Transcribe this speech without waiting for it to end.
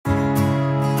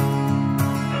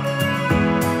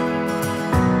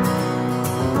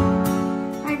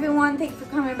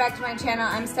back to my channel.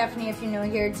 I'm Stephanie if you're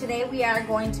new here. Today we are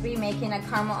going to be making a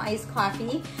caramel iced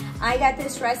coffee. I got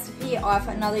this recipe off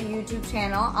another YouTube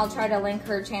channel. I'll try to link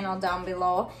her channel down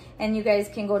below and you guys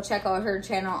can go check out her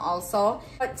channel also.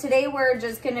 But today we're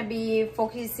just gonna be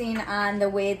focusing on the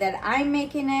way that I'm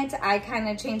making it. I kind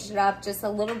of changed it up just a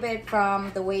little bit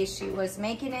from the way she was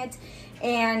making it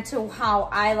and to how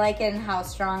I like it and how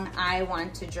strong I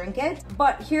want to drink it.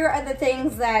 But here are the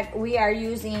things that we are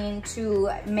using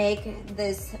to make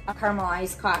this caramel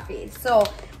iced coffee. So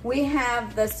we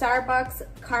have the Starbucks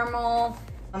caramel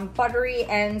buttery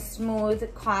and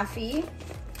smooth coffee.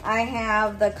 I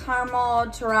have the caramel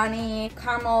Torani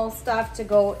caramel stuff to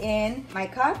go in my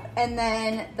cup, and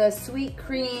then the sweet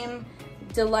cream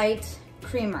delight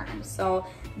creamer. So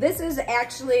this is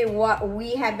actually what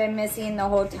we have been missing the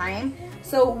whole time.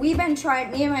 So we've been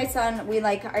trying, me and my son, we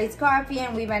like iced coffee,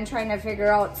 and we've been trying to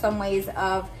figure out some ways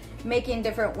of making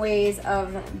different ways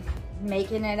of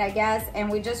making it, I guess,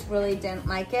 and we just really didn't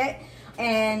like it.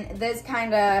 And this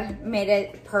kind of made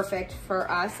it perfect for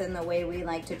us and the way we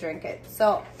like to drink it.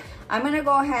 So I'm gonna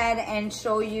go ahead and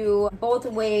show you both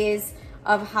ways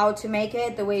of how to make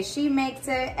it, the way she makes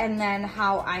it, and then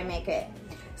how I make it.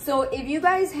 So if you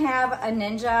guys have a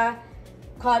Ninja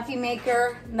coffee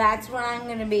maker, that's what I'm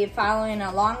gonna be following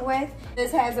along with.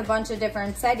 This has a bunch of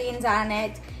different settings on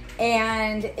it,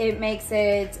 and it makes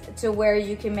it to where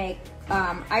you can make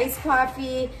iced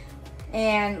coffee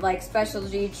and like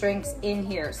specialty drinks in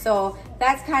here. So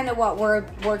that's kind of what we're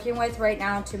working with right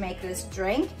now to make this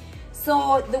drink.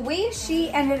 So the way she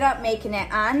ended up making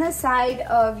it, on the side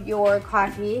of your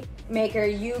coffee maker,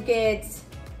 you get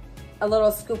a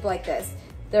little scoop like this.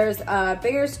 There's a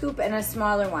bigger scoop and a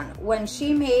smaller one. When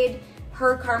she made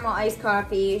her caramel iced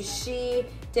coffee, she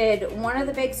did one of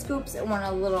the big scoops and one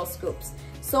of the little scoops.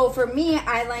 So for me,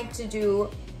 I like to do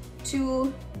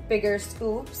 2 bigger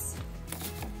scoops.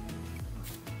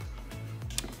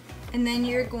 And then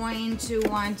you're going to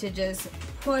want to just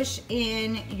push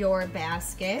in your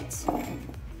basket.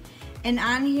 And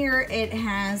on here, it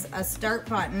has a start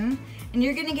button. And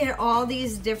you're gonna get all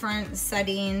these different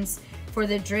settings for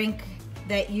the drink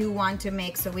that you want to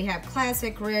make. So we have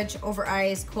classic, rich, over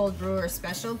ice, cold brew, or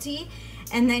specialty.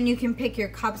 And then you can pick your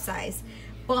cup size.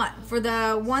 But for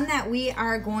the one that we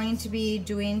are going to be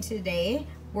doing today,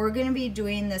 we're gonna be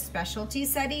doing the specialty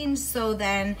settings, so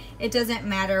then it doesn't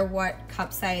matter what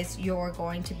cup size you're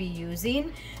going to be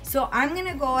using. So I'm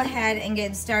gonna go ahead and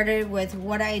get started with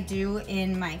what I do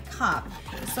in my cup.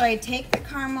 So I take the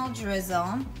caramel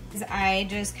drizzle, I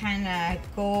just kind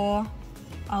of go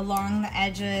along the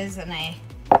edges and I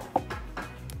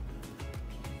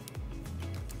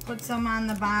put some on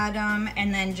the bottom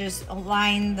and then just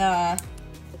line the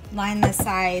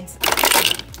sides.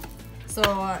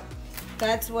 So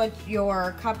that's what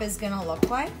your cup is gonna look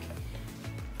like.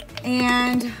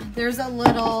 And there's a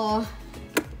little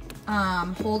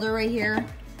holder right here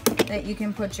that you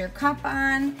can put your cup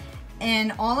on.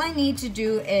 And all I need to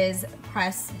do is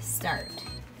press start.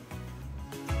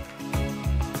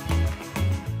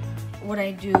 What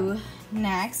I do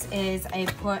next is I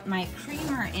put my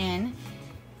creamer in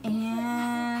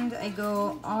and I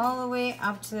go all the way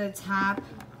up to the top.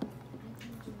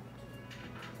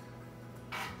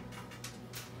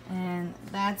 And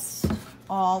that's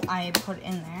all I put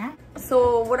in there.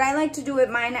 So what I like to do with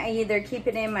mine, I either keep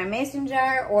it in my mason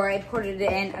jar or I put it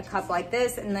in a cup like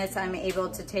this, and this I'm able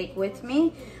to take with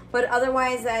me. But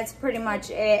otherwise, that's pretty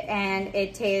much it, and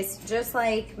it tastes just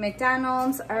like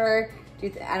McDonald's, or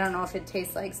I don't know if it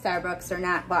tastes like Starbucks or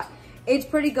not, but it's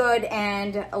pretty good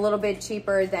and a little bit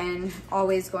cheaper than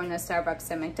always going to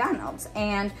Starbucks and McDonald's.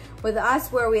 And with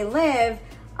us where we live,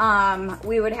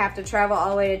 we would have to travel all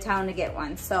the way to town to get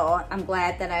one. So I'm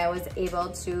glad that I was able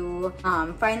to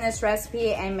find this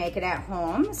recipe and make it at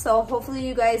home. So hopefully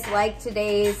you guys liked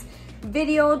today's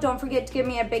video. Don't forget to give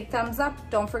me a big thumbs up.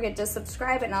 Don't forget to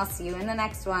subscribe, and I'll see you in the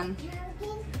next one.